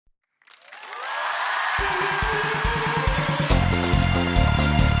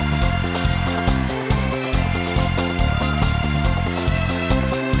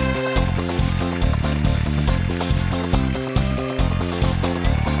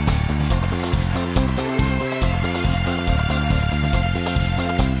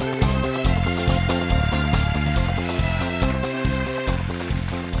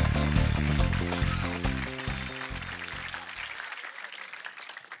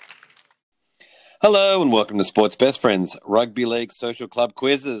Hello and welcome to Sports Best Friends, Rugby League Social Club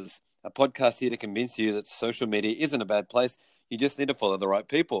Quizzes, a podcast here to convince you that social media isn't a bad place. You just need to follow the right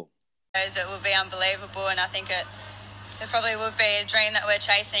people. It would be unbelievable, and I think it probably would be a dream that we're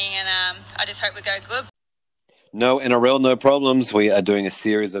chasing, and I just hope we go good. No NRL, no problems. We are doing a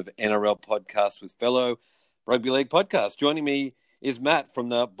series of NRL podcasts with fellow Rugby League podcasts. Joining me is Matt from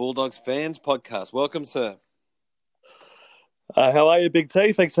the Bulldogs Fans podcast. Welcome, sir. How are you, Big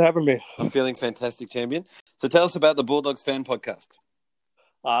T? Thanks for having me. I'm feeling fantastic, champion. So tell us about the Bulldogs Fan podcast.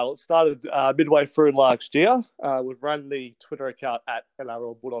 It started midway through last year. We've run the Twitter account at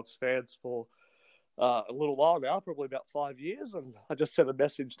NRL Bulldogs Fans for a little while now, probably about 5 years. And I just sent a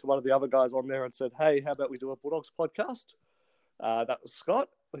message to one of the other guys on there and said, hey, how about we do a Bulldogs podcast? That was Scott.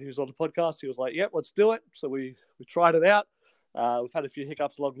 He was on the podcast. He was like, yep, let's do it. So we tried it out. We've had a few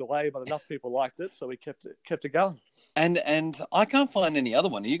hiccups along the way, but enough people liked it, so we kept it going. And I can't find any other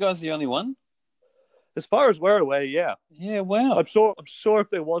one. Are you guys the only one? As far as we're aware, yeah. Yeah, wow. I'm sure if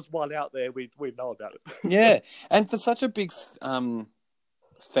there was one out there, we'd know about it. Yeah, and for such a big fan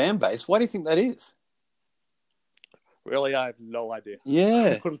base, why do you think that is? Really, I have no idea.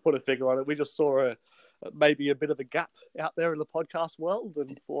 Yeah. I couldn't put a figure on it. We just saw maybe a bit of a gap out there in the podcast world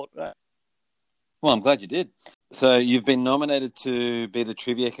and thought... Well, I'm glad you did. So you've been nominated to be the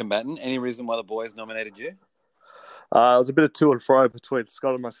trivia combatant. Any reason why the boys nominated you? It was a bit of to and fro between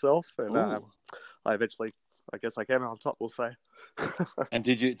Scott and myself, and I eventually, I guess I came out on top, we'll say. And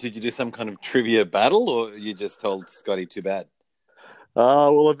did you do some kind of trivia battle, or you just told Scotty too bad?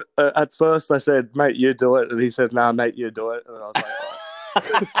 Well, at first I said, mate, you do it, and he said, nah, mate, you do it, and I was like, oh.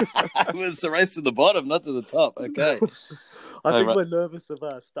 It was the race to the bottom, not to the top. Okay. I think we're nervous of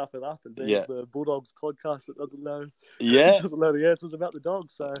stuffing up, and there's the Bulldogs podcast that doesn't know the answers about the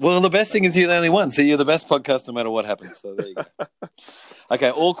dogs. So. Well, the best thing is you're the only one, so you're the best podcast no matter what happens. So there you go.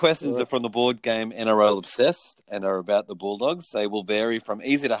 Okay, all questions are from the board game NRL Obsessed and are about the Bulldogs. They will vary from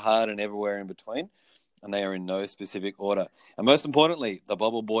easy to hard and everywhere in between, and they are in no specific order. And most importantly, the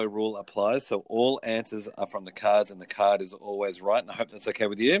Bubble Boy rule applies, so all answers are from the cards, and the card is always right. And I hope that's okay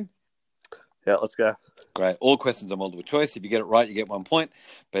with you. Yeah, let's go. Great. All questions are multiple choice. If you get it right, you get 1 point.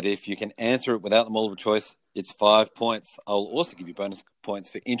 But if you can answer it without the multiple choice, it's 5 points. I'll also give you bonus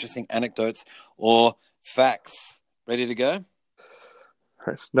points for interesting anecdotes or facts. Ready to go?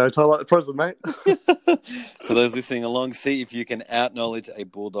 No time like the present, mate. For those listening along, see if you can out-knowledge a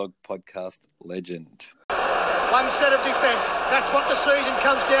Bulldog podcast legend. One set of defence. That's what the season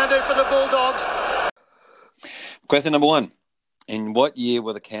comes down to for the Bulldogs. Question number 1. In what year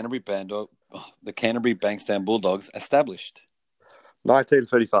were the Canterbury Bankstown Bulldogs established?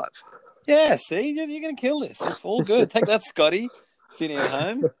 1935. Yeah, see, you're going to kill this. It's all good. Take that, Scotty, sitting at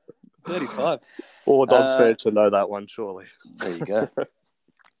home. 35. All Dogs fans should know that one, surely. There you go.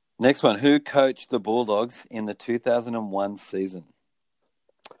 Next one. Who coached the Bulldogs in the 2001 season?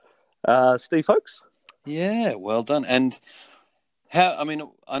 Steve Folkes. Yeah, well done. And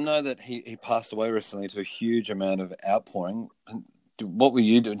I know that he passed away recently to a huge amount of outpouring. What were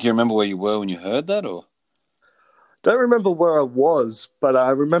you doing? Do you remember where you were when you heard that? Or don't remember where I was, but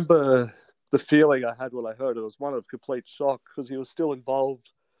I remember the feeling I had when I heard it. It was one of complete shock because he was still involved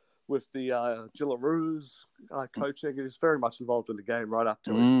with the Gillaroos coaching. He was very much involved in the game right up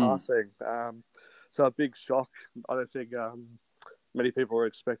to his passing. So a big shock. I don't think many people were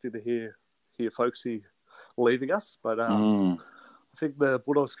expecting to hear Folkesy leaving us, but I think the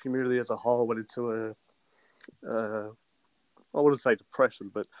Bulldogs community as a whole went into I wouldn't say depression,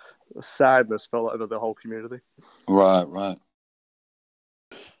 but sadness fell over the whole community. Right.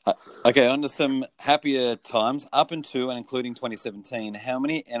 Okay, on to some happier times. Up until and including 2017, how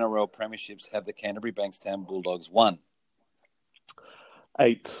many NRL premierships have the Canterbury Bankstown Bulldogs won?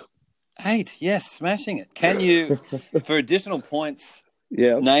 8. 8, yes, smashing it. Can you, for additional points,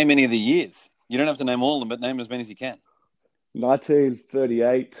 name any of the years? You don't have to name all of them, but name as many as you can.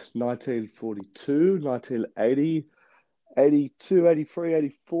 1938, 1942, 1980, 82, 83,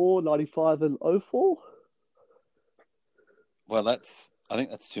 84, 95 and 04. Well, I think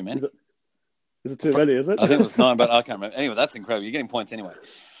that's too many. Is it too many, is it? I think it was 9, but I can't remember. Anyway, that's incredible. You're getting points anyway.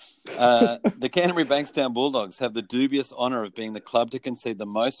 The Canterbury Bankstown Bulldogs have the dubious honour of being the club to concede the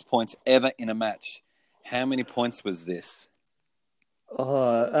most points ever in a match. How many points was this?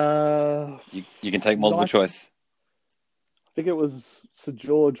 I You can take multiple choice. think it was St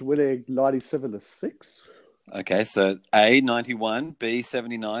George winning 97-6. Okay, so A, 91, B,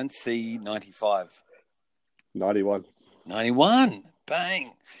 79, C, 95. 91. 91.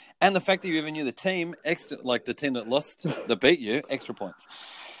 Bang. And the fact that you even knew the team, extra, like the team that beat you, extra points.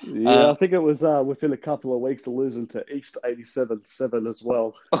 Yeah, I think it was within a couple of weeks of losing to East 87-7 as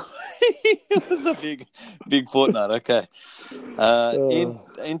well. It was a big fortnight. Okay.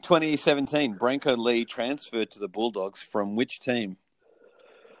 In 2017, Branko Lee transferred to the Bulldogs from which team?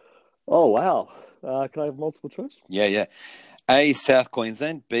 Oh, wow. Can I have multiple choice? Yeah. A, South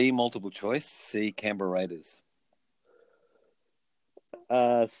Queensland. B, multiple choice. C, Canberra Raiders.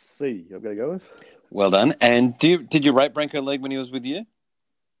 C, I'm going to go with. Well done. And did you rate Branko Lee when he was with you?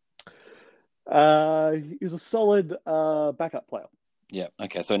 He was a solid backup player. Yeah.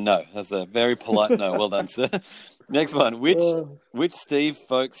 Okay. So no, that's a very polite no. Well done, sir. Next one. Which was Steve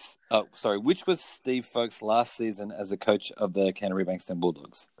Folkes' last season as a coach of the Canterbury Bankstown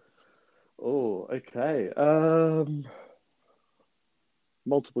Bulldogs? Oh, okay.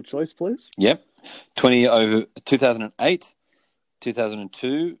 Multiple choice, please. Yep. 2008,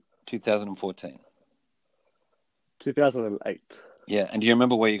 2002, 2014. 2008. Yeah. And do you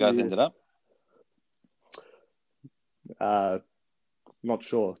remember where you guys ended up? Not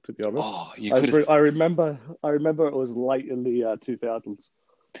sure, to be honest. Oh, I remember it was late in the 2000s.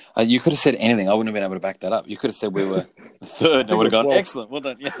 You could have said anything. I wouldn't have been able to back that up. You could have said we were third. I would have gone, 12. Excellent. Well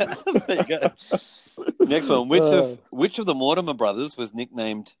done. Yeah. There you go. Next one. Which of the Mortimer brothers was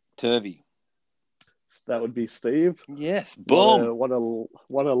nicknamed Turvey? That would be Steve. Yes. Boom.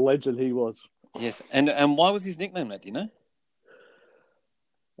 What a legend he was. Yes. And why was his nickname that? Do you know?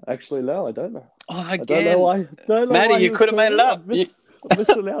 Actually, no, I don't know. Oh, I again. don't know Matty, you could have made it up. I'm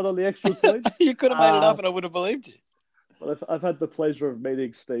missing out on the extra points. You could have made it up and I would have believed you. Well, I've had the pleasure of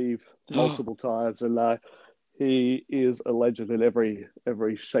meeting Steve multiple times, and he is a legend in every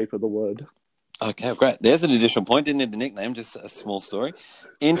shape of the word. Okay, great. There's an additional point. Didn't need the nickname, just a small story.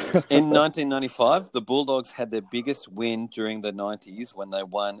 In 1995, the Bulldogs had their biggest win during the 90s when they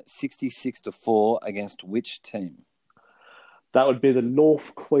won 66-4 against which team? That would be the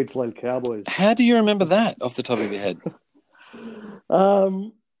North Queensland Cowboys. How do you remember that off the top of your head?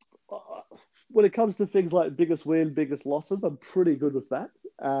 When it comes to things like biggest win, biggest losses, I'm pretty good with that.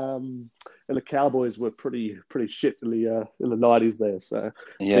 And the Cowboys were pretty shit in the 90s there. So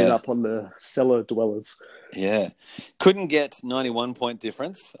being up on the cellar dwellers. Yeah, couldn't get 91-point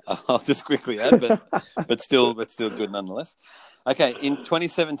difference. I'll just quickly add, but still good nonetheless. Okay, in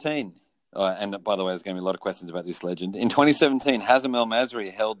 2017. And by the way, there's going to be a lot of questions about this legend. In 2017, Hazem El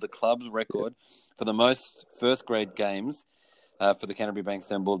Masri held the club's record for the most first-grade games for the Canterbury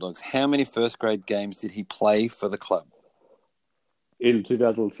Bankstown Bulldogs. How many first-grade games did he play for the club? In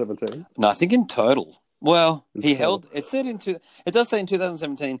 2017? No, I think in total. Well, held. It does say in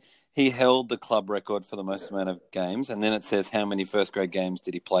 2017 he held the club record for the most amount of games, and then it says how many first-grade games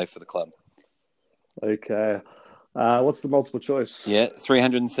did he play for the club. Okay. What's the multiple choice? Yeah,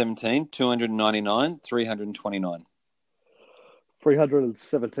 317, 299, 329.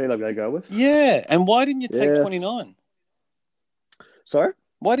 317 I'm going to go with. Yeah, and why didn't you take 29? Sorry?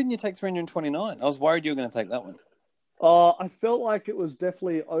 Why didn't you take 329? I was worried you were going to take that one. I felt like it was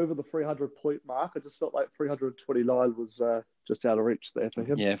definitely over the 300-point mark. I just felt like 329 was just out of reach there for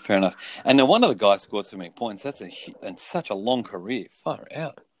him. Yeah, fair enough. And no wonder the guy scored so many points. That's and such a long career. Far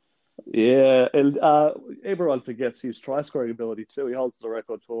out. Yeah, and everyone forgets his try-scoring ability too. He holds the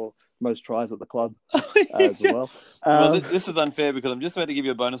record for most tries at the club as well. This is unfair because I'm just about to give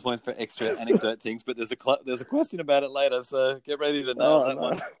you a bonus point for extra anecdote things, but there's a question about it later, so get ready to nail that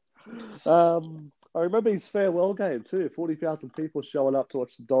one. I remember his farewell game too. 40,000 people showing up to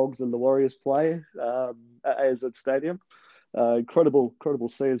watch the Dogs and the Warriors play at ANZ Stadium. Incredible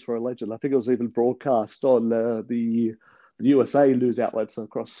scenes for a legend. I think it was even broadcast on the USA news outlets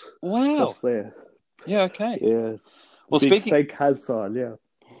across there. Yeah, okay. Yes. Well, fake has sign, yeah.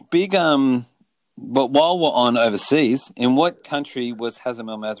 But while we're on overseas, in what country was Hazem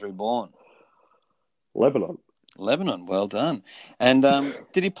El Masri born? Lebanon. Well done. And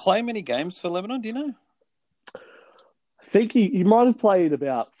did he play many games for Lebanon, do you know? I think he might have played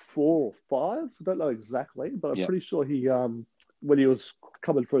about 4 or 5. I don't know exactly, but I'm pretty sure he when he was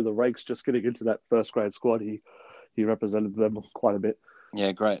coming through the ranks, just getting into that first grade squad, he represented them quite a bit.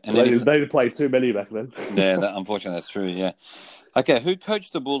 Yeah, great. And they didn't play too many back then. Yeah, unfortunately, that's true, yeah. Okay, who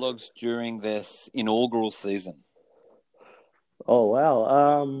coached the Bulldogs during their inaugural season? Oh,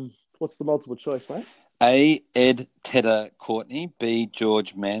 wow. What's the multiple choice, mate? A. Ed Tedder Courtney, B.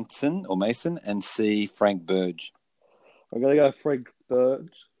 George Mason, and C. Frank Burge. I'm going to go Frank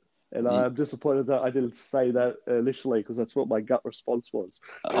Burge. And I'm disappointed that I didn't say that initially because that's what my gut response was.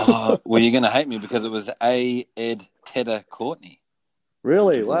 Oh, well, you're going to hate me because it was A. Ed Tedder Courtney.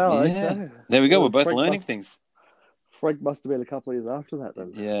 Really? Wow, yeah. okay. There we go. Well, We're both Frank learning things. Frank must have been a couple of years after that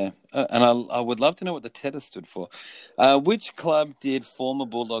then. Yeah. And I would love to know what the Tedder stood for. Which club did former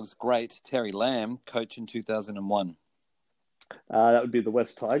Bulldogs great Terry Lamb coach in 2001? That would be the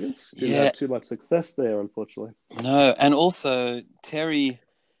West Tigers. Didn't have too much success there, unfortunately. No, and also Terry...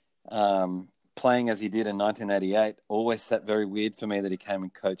 playing as he did in 1988 always sat very weird for me that he came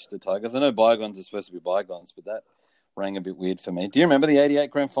and coached the Tigers. I know bygones are supposed to be bygones, but that rang a bit weird for me. Do you remember the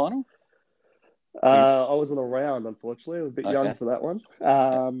 88 grand final? I wasn't around, unfortunately. I was a bit young for that one.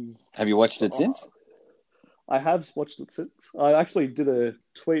 Have you watched it since? I have watched it since. I actually did a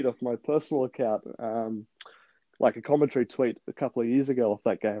tweet off my personal account, like a commentary tweet a couple of years ago off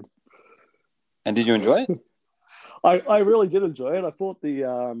that game. And did you enjoy it? I really did enjoy it. I thought the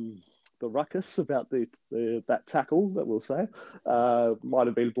ruckus about that tackle, that we'll say, might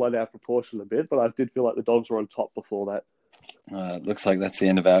have been blown out of proportion a bit, but I did feel like the Dogs were on top before that. Looks like that's the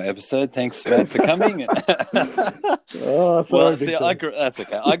end of our episode. Thanks, Matt, for coming. Well, see, that's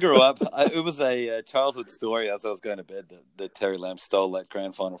okay. I grew up. It was a childhood story as I was going to bed that Terry Lamb stole that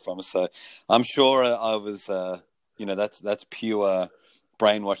grand final from us. So I'm sure I was, that's pure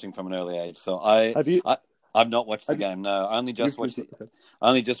brainwashing from an early age. So I've not watched the game. No, I only just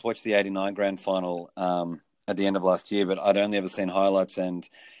watched the '89 grand final at the end of last year. But I'd only ever seen highlights, and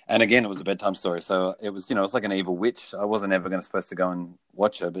again, it was a bedtime story. So it was, it's like an evil witch. I wasn't ever supposed to go and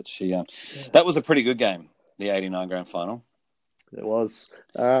watch her, but she. That was a pretty good game, the '89 grand final. It was.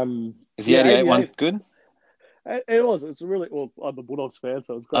 Is the '88 one good? It was. It's really well. I'm a Bulldogs fan,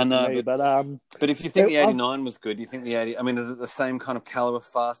 so it was great for me. But if you think the '89 was good, you think the '80? I mean, is it the same kind of caliber,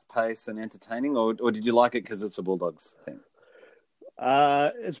 fast pace, and entertaining, or did you like it because it's a Bulldogs thing?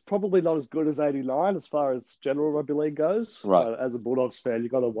 It's probably not as good as '89 as far as general rugby league goes. Right. As a Bulldogs fan, you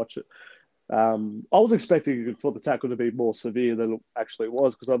got to watch it. I was expecting for the tackle to be more severe than it actually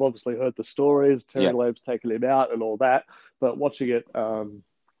was because I've obviously heard the stories. Terry Lamb's taken him out and all that, but watching it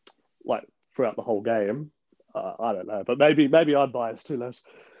like throughout the whole game. I don't know, but maybe I'm biased. Who knows?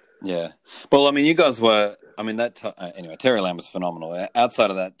 Yeah. Well, I mean, you guys were. I mean, anyway. Terry Lamb was phenomenal. Outside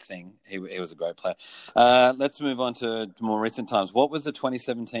of that thing, he was a great player. Let's move on to more recent times. What was the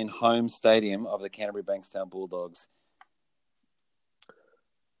 2017 home stadium of the Canterbury Bankstown Bulldogs?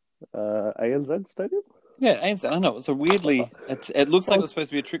 ANZ Stadium. Yeah, ANZ. I know it's a weirdly. It looks like it was supposed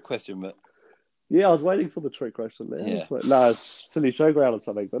to be a trick question, but yeah, I was waiting for the trick question there. Yeah. No, it's Silly Showground or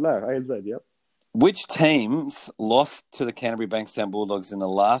something, but no, ANZ. Yep. Which teams lost to the Canterbury Bankstown Bulldogs in the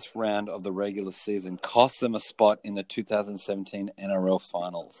last round of the regular season, cost them a spot in the 2017 NRL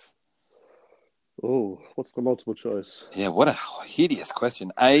Finals? Oh, what's the multiple choice? Yeah, what a hideous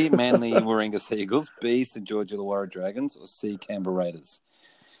question. A, Manly Warringah Seagulls, B, St George Illawarra Dragons, or C, Canberra Raiders?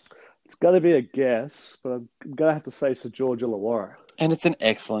 It's got to be a guess, but I'm going to have to say St George Illawarra. And it's an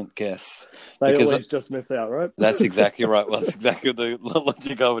excellent guess. They always just miss out, right? That's exactly right. Well, that's exactly the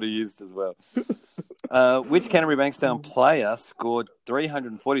logic I would have used as well. Which Canterbury Bankstown player scored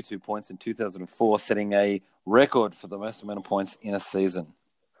 342 points in 2004, setting a record for the most amount of points in a season?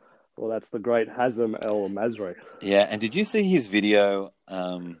 Well, that's the great Hazem El Masri. Yeah, and did you see his video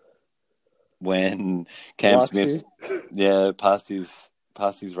when Cam Smith passed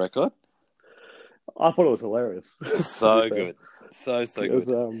his record? I thought it was hilarious. So good. So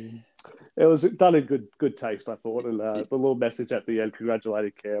good. It was done in good taste, I thought, and the little message at the end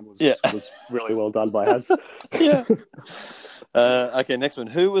congratulating Cam was really well done by Haz. Yeah. Okay, next one.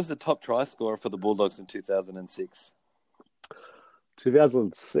 Who was the top try scorer for the Bulldogs in 2006?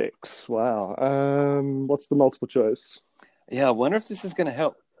 2006. Wow. What's the multiple choice? Yeah, I wonder if this is going to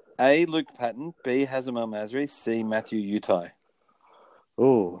help. A, Luke Patton. B, Hazem El Masri. C, Matthew Utai.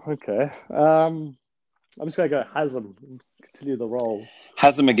 Oh, okay. I'm just going to go Hazem and continue the role.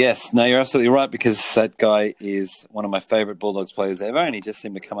 Hazem a guess. No, you're absolutely right because that guy is one of my favourite Bulldogs players ever and he just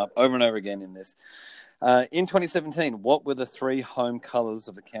seemed to come up over and over again in this. In 2017, what were the 3 home colours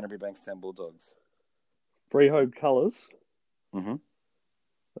of the Canterbury Bankstown Bulldogs? 3 home colours? Mm-hmm.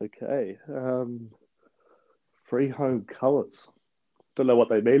 Okay. 3 home colours. Don't know what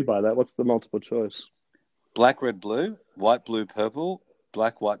they mean by that. What's the multiple choice? Black, red, blue, white, blue, purple,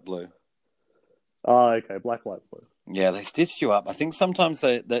 black, white, blue. Oh, okay. Black, white, blue. Yeah, they stitched you up. I think sometimes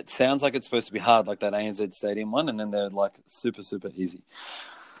that sounds like it's supposed to be hard, like that ANZ Stadium one, and then they're like super, super easy.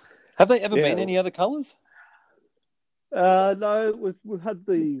 Have they ever been any other colours? No, we've had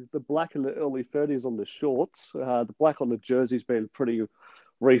the black in the early 30s on the shorts. The black on the jersey's been pretty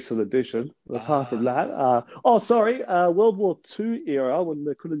recent addition. Apart from that, World War II era when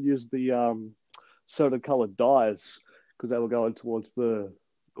they couldn't use the certain coloured dyes because they were going towards the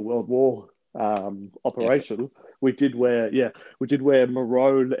World War operation. We did wear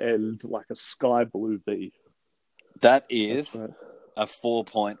maroon and like a sky blue V. That is a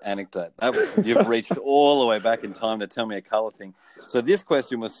 4-point anecdote. You've reached all the way back in time to tell me a colour thing. So this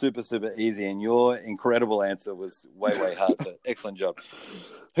question was super, super easy, and your incredible answer was way, way hard. So excellent job.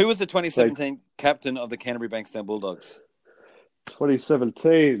 Who was the 2017 captain of the Canterbury Bankstown Bulldogs?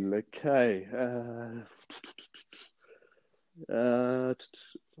 2017. Okay.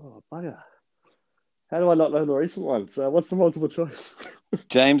 Bugger. How do I not know the recent ones? What's the multiple choice?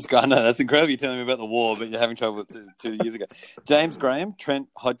 James Graham. No, that's incredible. You're telling me about the war, but you're having trouble with two years ago. James Graham, Trent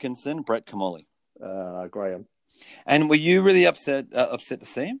Hodkinson, Brett Kamali. Graham. And were you really upset to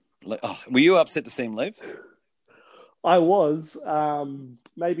see him? Were you upset to see him leave? I was.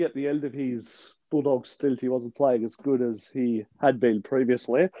 Maybe at the end of his Bulldog stint, he wasn't playing as good as he had been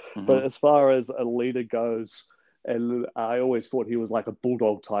previously. Mm-hmm. But as far as a leader goes, and I always thought he was like a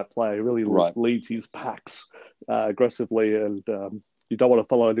Bulldog type player. He really leads his packs aggressively, and you don't want to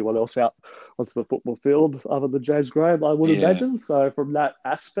follow anyone else out onto the football field other than James Graham, I would imagine. So from that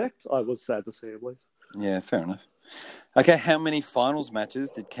aspect, I was sad to see him leave. Yeah, fair enough. Okay, how many finals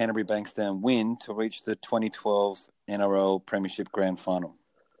matches did Canterbury Bankstown win to reach the 2012 NRL Premiership Grand Final?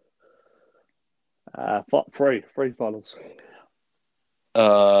 Three finals.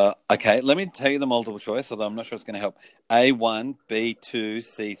 Okay, let me tell you the multiple choice, although I'm not sure it's going to help. A1, B2,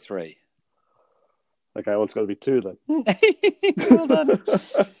 C3. Okay, well, it's got to be 2 then. Well done.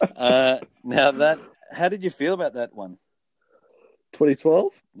 Now, how did you feel about that one?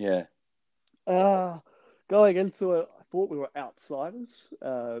 2012? Yeah. Going into it, I thought we were outsiders.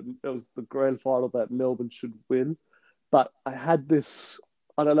 It was the grand final that Melbourne should win. But I had this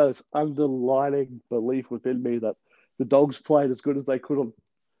underlining belief within me that the Dogs played as good as they could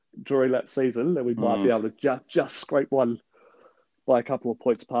during that season, and we might be able to just scrape one by a couple of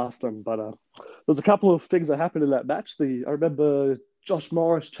points past them. But there's a couple of things that happened in that match. I remember Josh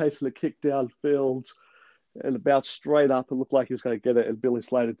Morris chasing a kick downfield and about straight up. It looked like he was going to get it, and Billy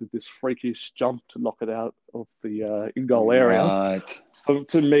Slater did this freakish jump to knock it out of the in-goal area. Right. So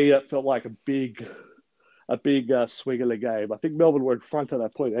to me, it felt like a big swing in the game. I think Melbourne were in front at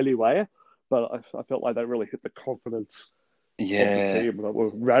that point anyway, but I felt like they really hit the confidence of the team that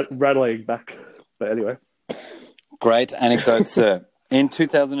were rattling back. But anyway. Great anecdote, sir. In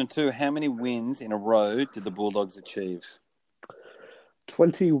 2002, how many wins in a row did the Bulldogs achieve?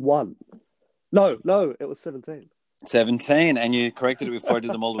 21. No, it was 17. 17, and you corrected it before I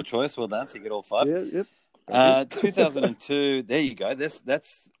did the multiple choice. Well done, so you get all 5. Yeah, yep. 2002, there you go. That's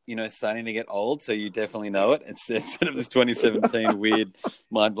starting to get old, so you definitely know it. It's instead of this 2017 weird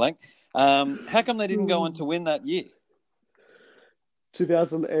mind blank. How come they didn't go on to win that year?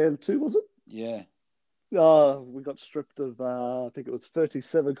 2002, was it? Yeah. We got stripped of, I think it was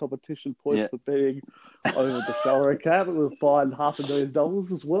 37 competition points for being over the salary cap. We were fined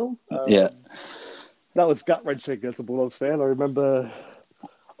 $500,000 as well. That was gut-wrenching as a Bulldogs fan. I remember,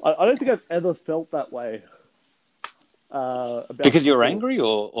 I don't think I've ever felt that way. Because you were angry,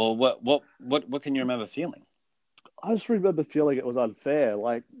 or what can you remember feeling? I just remember feeling it was unfair.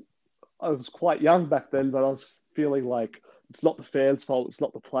 Like, I was quite young back then, but I was feeling like it's not the fans' fault, it's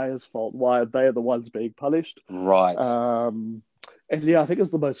not the players' fault. Why they're the ones being punished? Right. And yeah, I think it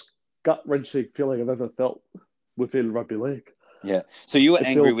was the most gut-wrenching feeling I've ever felt within rugby league. Yeah. So you were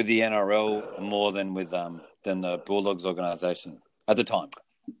angry with the NRL more than with than the Bulldogs organisation at the time?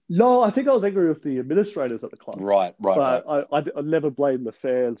 No, I think I was angry with the administrators at the club. Right. But I never blamed the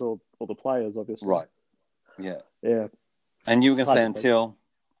fans or the players, obviously. Right. Yeah. Yeah. And you were going to say until...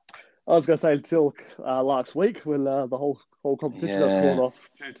 I was going to say until last week when the whole competition got called off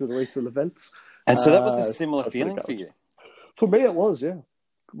due to the recent events. And so that was a similar feeling for you? For me, it was, yeah.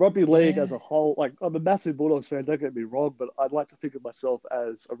 Rugby league as a whole, like, I'm a massive Bulldogs fan, don't get me wrong, but I'd like to think of myself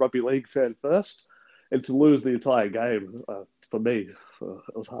as a rugby league fan first, and to lose the entire game, for me,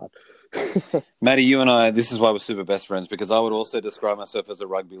 it was hard. Matty, you and I, this is why we're super best friends, because I would also describe myself as a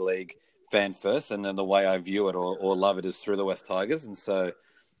rugby league fan first, and then the way I view it or love it is through the West Tigers. And so,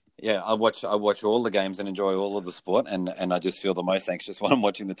 yeah, I watch all the games and enjoy all of the sport, and I just feel the most anxious when I'm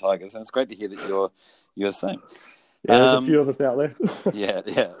watching the Tigers. And it's great to hear that you're the same. Yeah, there's a few of us out there.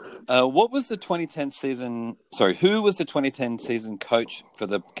 Yeah. What was the 2010 season? Sorry, who was the 2010 season coach for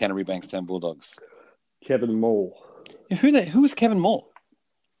the Canterbury Bankstown Bulldogs? Kevin Moore. Who was Kevin Moore?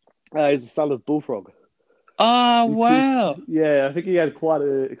 He's the son of Bullfrog. Oh, wow. Yeah, I think he had quite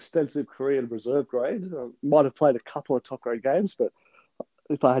an extensive career in reserve grade. Might have played a couple of top grade games, but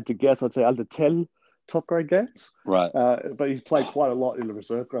if I had to guess, I'd say under 10 top grade games. Right. But he's played quite a lot in the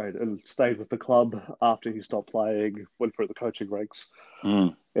reserve grade and stayed with the club after he stopped playing, went through the coaching ranks,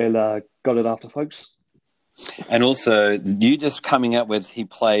 and got it after folks. And also, you just coming out with he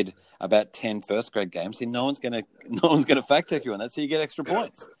played about 10 first grade games. See, no one's gonna fact check you on that, so you get extra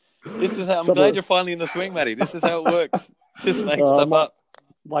points. This is how I'm glad you're finally in the swing, Matty. This is how it works. Just make stuff up.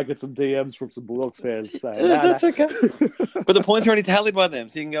 Might get some DMs from some Bulldogs fans saying, that's okay. But the points are already tallied by them,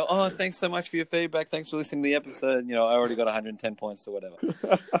 so you can go, oh, thanks so much for your feedback. Thanks for listening to the episode. You know, I already got 110 points or whatever.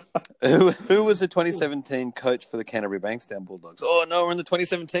 Who was the 2017 coach for the Canterbury Bankstown Bulldogs? Oh, no, we're in the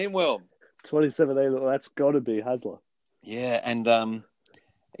 2017 world. 2017, that's got to be Hasler. Yeah, and how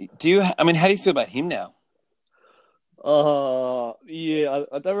do you feel about him now? Yeah,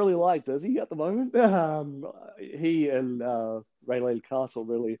 I don't really like Desi at the moment. He and Raylene Castle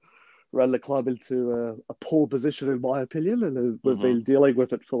really ran the club into a poor position, in my opinion, and we've been dealing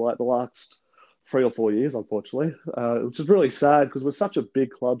with it for like the last 3 or 4 years, unfortunately, which is really sad because we're such a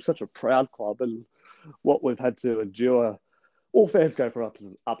big club, such a proud club, and what we've had to endure. All fans go for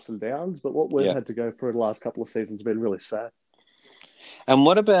ups and downs, but what we've had to go through in the last couple of seasons has been really sad. And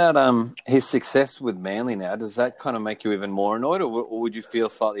what about his success with Manly now? Does that kind of make you even more annoyed, or would you feel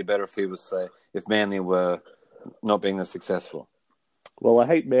slightly better if he was, say, if Manly were not being as successful? Well, I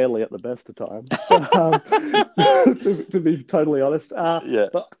hate Manly at the best of times, to be totally honest.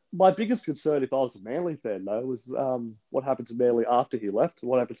 But my biggest concern, if I was a Manly fan, though, was what happened to Manly after he left,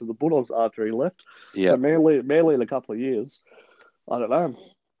 and what happened to the Bulldogs after he left. Yeah. So Manly in a couple of years, I don't know.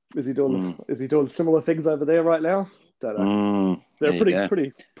 Is he doing similar things over there right now? Don't know. They're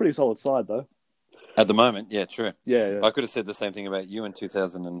pretty solid side though. At the moment, yeah, true. Yeah. I could have said the same thing about you in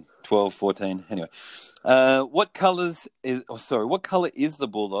 2012, 14. Anyway, what colour is the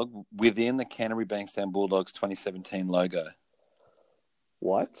Bulldog within the Canterbury Bankstown Bulldogs 2017 logo?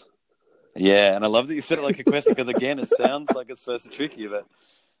 White. Yeah, and I love that you said it like a question because again, it sounds like it's supposed to trick you, but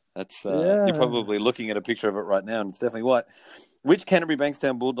that's you're probably looking at a picture of it right now, and it's definitely white. Which Canterbury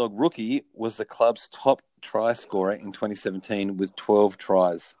Bankstown Bulldog rookie was the club's top try scorer in 2017 with 12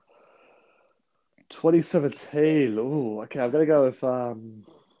 tries? 2017. Oh, okay. I'm going to go with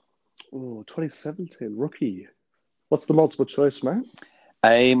 2017 rookie. What's the multiple choice, mate?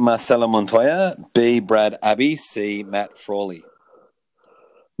 A. Marcelo Montoya, B. Brad Abbey, C. Matt Frawley.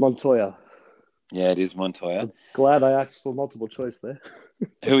 Montoya. Yeah, it is Montoya. I'm glad I asked for multiple choice there.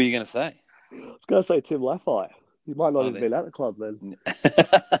 Who are you going to say? I was going to say Tim Laffey. You might not have been at the club then.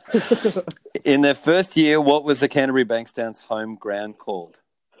 In their first year, what was the Canterbury Bankstown's home ground called?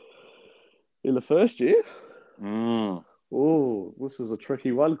 In the first year? Oh, this is a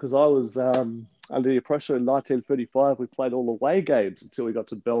tricky one because I was under the pressure in 1935. We played all away games until we got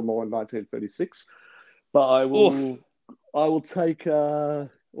to Belmore in 1936. But I will take. Well,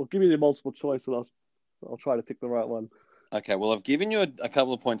 give me the multiple choice, and I'll try to pick the right one. Okay, well, I've given you a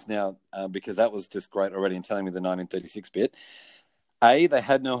couple of points now because that was just great already in telling me the 1936 bit. A, they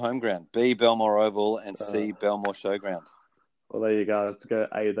had no home ground. B, Belmore Oval. And C, Belmore Showground. Well, there you go. Let's go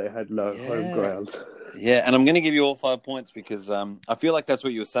A, they had no home ground. Yeah, and I'm going to give you all 5 points because I feel like that's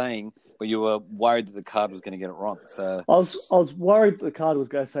what you were saying, but you were worried that the card was going to get it wrong. So I was worried the card was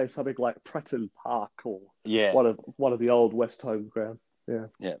going to say something like Pretton Park or one of the old West home ground. Yeah.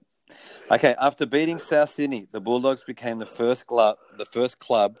 Yeah. Okay, after beating South Sydney, the Bulldogs became the first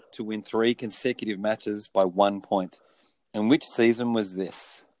club to win 3 consecutive matches by 1 point. And which season was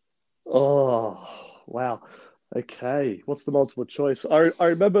this? Oh, wow. Okay, what's the multiple choice? I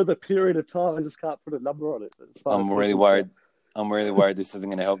remember the period of time. I just can't put a number on it. I'm really worried. I'm really worried this isn't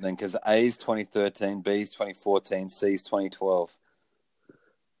going to help then because A's 2013, B's 2014, C's 2012.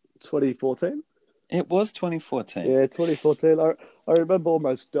 2014? It was 2014. Yeah, 2014. I remember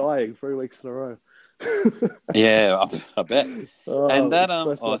almost dying 3 weeks in a row. Yeah, I bet. And that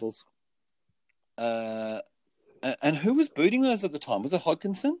and who was booting those at the time? Was it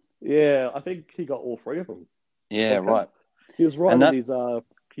Hodkinson? Yeah, I think he got all 3 of them. Yeah, right. He was right in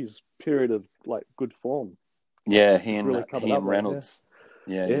his period of like good form. Yeah, he and Reynolds.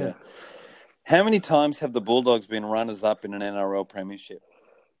 Yeah. How many times have the Bulldogs been runners-up in an NRL premiership?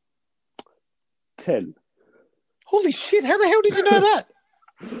 10. Holy shit, how the hell did you know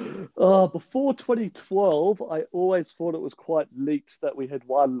that? Before 2012, I always thought it was quite neat that we had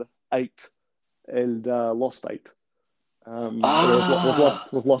won 8 and lost 8.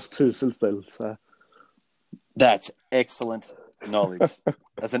 We've lost 2 since then. So that's excellent knowledge.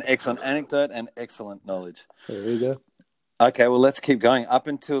 That's an excellent anecdote and excellent knowledge. There you go. Okay, well, let's keep going. Up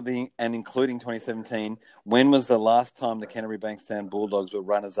until and including 2017, when was the last time the Canterbury Bankstown Bulldogs were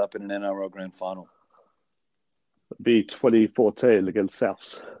runners-up in an NRL Grand Final? It'd be 2014 against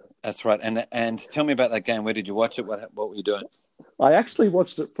Souths. That's right. And tell me about that game. Where did you watch it? What were you doing? I actually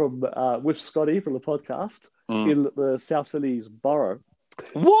watched it from with Scotty from the podcast in the South Sydney's borough.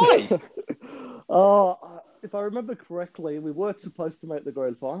 Why? If I remember correctly, we weren't supposed to make the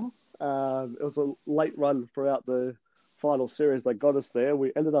grand final. It was a late run throughout the final series that got us there.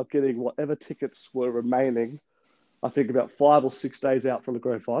 We ended up getting whatever tickets were remaining, I think about 5 or 6 days out from the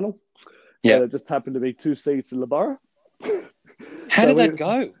grand final. Yeah. And it just happened to be 2 seats in the borough. How did that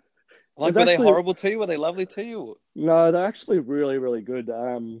go? Like, were they horrible to you? Were they lovely to you? No, they're actually really, really good.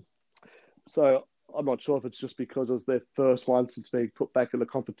 So I'm not sure if it's just because it was their first one since being put back in the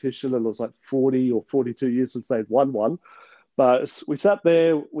competition, and it was like 40 or 42 years since they'd won one. But we sat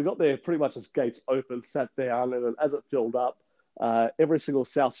there, we got there pretty much as gates opened, sat down, and as it filled up, every single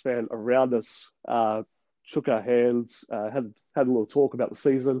South fan around us shook our hands, had a little talk about the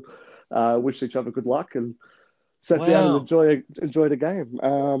season, wished each other good luck, and sat down and enjoyed a game.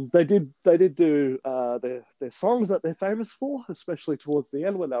 They did do their songs that they're famous for, especially towards the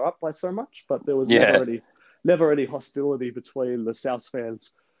end when they're up by so much. But there was never any hostility between the South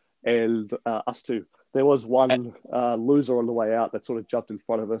fans and us two. There was one loser on the way out that sort of jumped in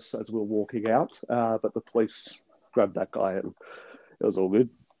front of us as we were walking out, but the police grabbed that guy, and it was all good.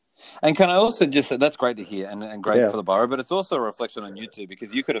 And can I also just say that's great to hear and great for the borough, but it's also a reflection on you two,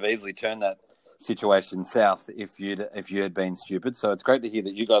 because you could have easily turned that situation south if you had been stupid. So it's great to hear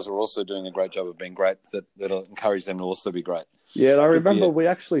that you guys were also doing a great job of being great. That'll encourage them to also be great. Yeah, and I remember we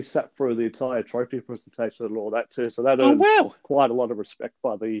actually sat through the entire trophy presentation and all that too. So that earned quite a lot of respect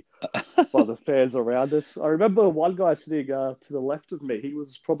by the fans around us. I remember one guy sitting to the left of me. He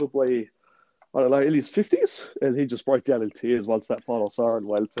was probably, I don't know, in his 50s, and he just broke down in tears once that final siren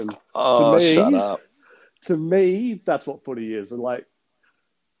went. And shut up. To me, that's what footy is. And like,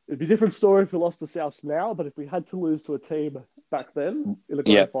 it'd be a different story if we lost to Souths now, but if we had to lose to a team back then in the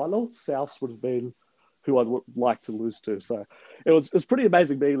grand final, Souths would have been who I'd like to lose to. So it was pretty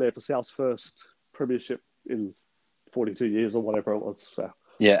amazing being there for South's first premiership in 42 years or whatever it was. So.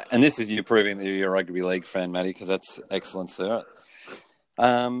 Yeah, and this is you proving that you're a rugby league fan, Matty, because that's excellent, sir.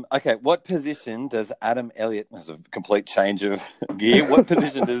 Okay, what position does Adam Elliott, as a complete change of gear, what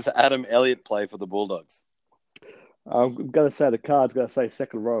position does Adam Elliott play for the Bulldogs? I'm going to say the card's going to say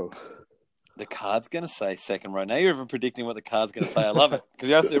second row. The card's going to say second row. Now you're even predicting what the card's going to say. I love it, because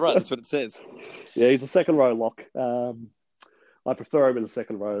you're absolutely right. That's what it says. Yeah, he's a second row lock. I prefer him in the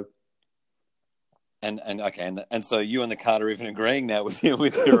second row. And so you and the card are even agreeing now with your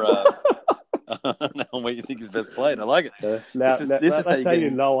on what you think is best played. I like it. This is how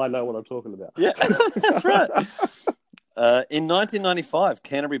you know I know what I'm talking about. Yeah, that's right. In 1995,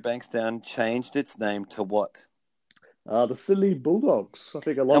 Canterbury Bankstown changed its name to what? The Sydney Bulldogs. I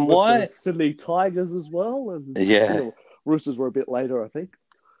think along with the Sydney Tigers as well. And Roosters were a bit later, I think.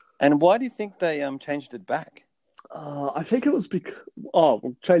 And why do you think they changed it back? I think it was because...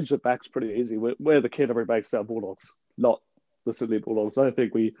 changed it back's pretty easy. We're the Canterbury Bankstown Bulldogs, not the Sydney Bulldogs. I don't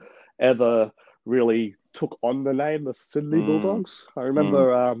think we ever really took on the name the Sydney Bulldogs. I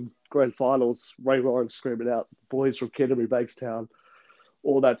remember grand finals, Ray Ryan screaming out, boys from Canterbury Bankstown,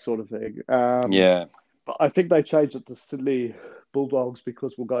 all that sort of thing. But I think they changed it to Sydney Bulldogs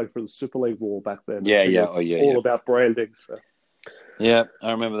because we're going through the Super League war back then. All about branding. So. Yeah,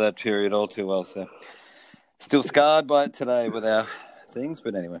 I remember that period all too well. So still scarred by it today with our things,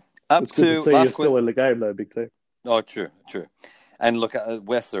 but anyway. It's good to see you're still in the game, though, Big T. Oh, true. And look,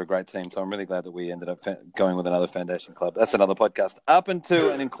 Wests are a great team, so I'm really glad that we ended up going with another foundation club. That's another podcast. Up until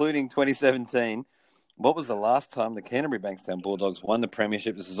and including 2017, what was the last time the Canterbury Bankstown Bulldogs won the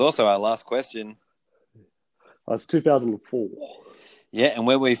premiership? This is also our last question. It's 2004. Yeah, and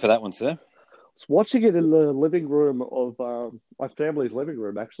where were you for that one, sir? I was watching it in the living room of my family's living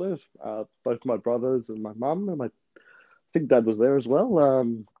room, actually. Both my brothers and my mum, and I think Dad was there as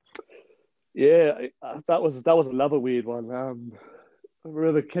well. That was another weird one. I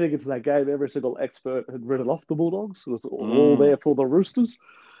remember getting into that game, every single expert had written off the Bulldogs. It was all there for the Roosters.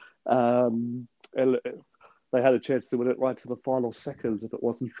 And they had a chance to win it right to the final seconds if it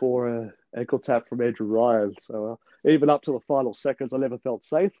wasn't for an ankle tap from Andrew Ryan. So even up to the final seconds, I never felt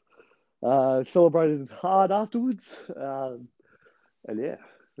safe. Celebrated hard afterwards. It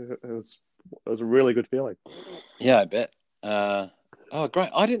was a really good feeling. Yeah, I bet. Great.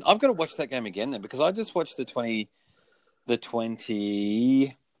 I've got to watch that game again then, because I just watched the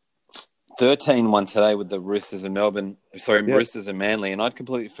 2013 13-1 today with the Roosters and Melbourne. Sorry, Yep. Roosters and Manly, and I'd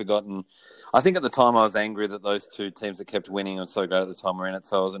completely forgotten. I think at the time I was angry that those two teams that kept winning and so great at the time were in it,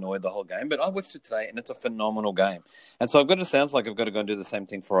 so I was annoyed the whole game. But I watched it today, and it's a phenomenal game. And so it sounds like I've got to go and do the same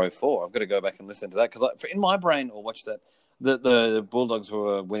thing for 04. I've got to go back and listen to that because in my brain, or watch that, the Bulldogs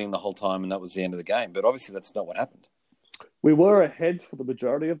were winning the whole time, and that was the end of the game. But obviously, that's not what happened. We were ahead for the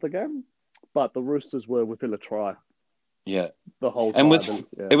majority of the game, but the Roosters were within a try Yeah, the whole time. and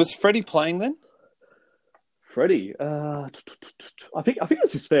it was Freddie playing then? Freddie, I think it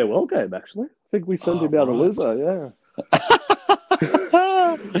was his farewell game, actually. I think we sent him out a loser, yeah.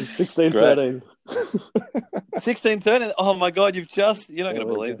 16-13. 16-13. Oh, my God, you're not going to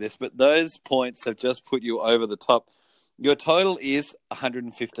believe this, but those points have just put you over the top. Your total is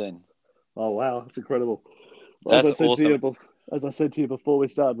 115. Oh, wow, that's incredible. That's awesome. As I said to you before we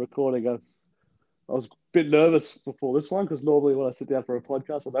started recording, I was a bit nervous before this one because normally when I sit down for a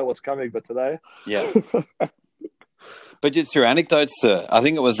podcast, I know what's coming, but today... Yeah. But it's your anecdotes, sir. I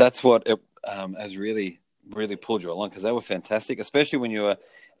think that's what has really pulled you along because they were fantastic, especially when you were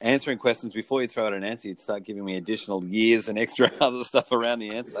answering questions before you throw out an answer. You'd start giving me additional years and extra other stuff around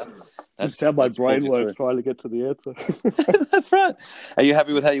the answer. That's how my brain works trying to get to the answer. That's right. Are you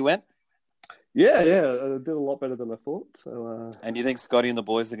happy with how you went? Yeah, I did a lot better than I thought. So, and you think Scotty and the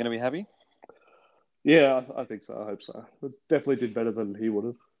boys are going to be happy? Yeah, I think so. I hope so. It definitely did better than he would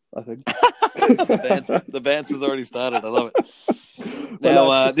have, I think. The bounce has already started. I love it.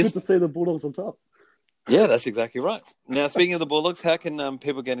 Now, it's good to see the Bulldogs on top. Yeah, that's exactly right. Now, speaking of the Bulldogs, how can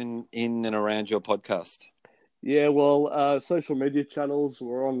people get in and around your podcast? Yeah, well, social media channels.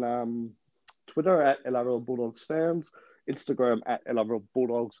 We're on Twitter at LRL Bulldogs Fans, Instagram at LRL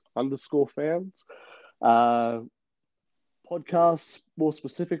Bulldogs _fans. Podcasts, more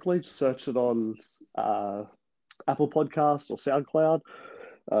specifically, just search it on Apple Podcasts or SoundCloud.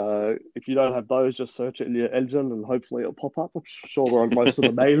 If you don't have those, just search it in your engine and hopefully it'll pop up. I'm sure we're on most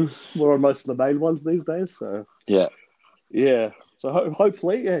of the main ones these days. So yeah. So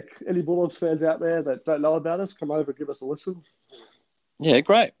hopefully, any Bulldogs fans out there that don't know about us, come over and give us a listen. Yeah,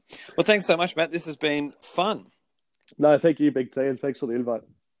 great. Well, thanks so much, Matt. This has been fun. No, thank you, Big T, and thanks for the invite.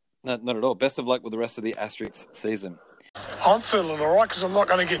 No, not at all. Best of luck with the rest of the Asterix season. I'm feeling all right because I'm not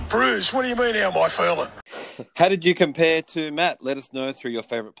going to get bruised. What do you mean, how am I feeling? How did you compare to Matt? Let us know through your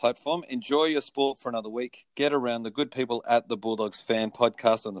favourite platform. Enjoy your sport for another week. Get around the good people at the Bulldogs Fan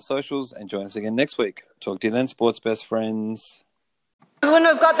Podcast on the socials and join us again next week. Talk to you then, sports best friends. We wouldn't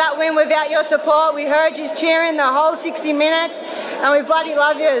have got that win without your support. We heard you cheering the whole 60 minutes and we bloody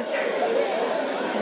love yous.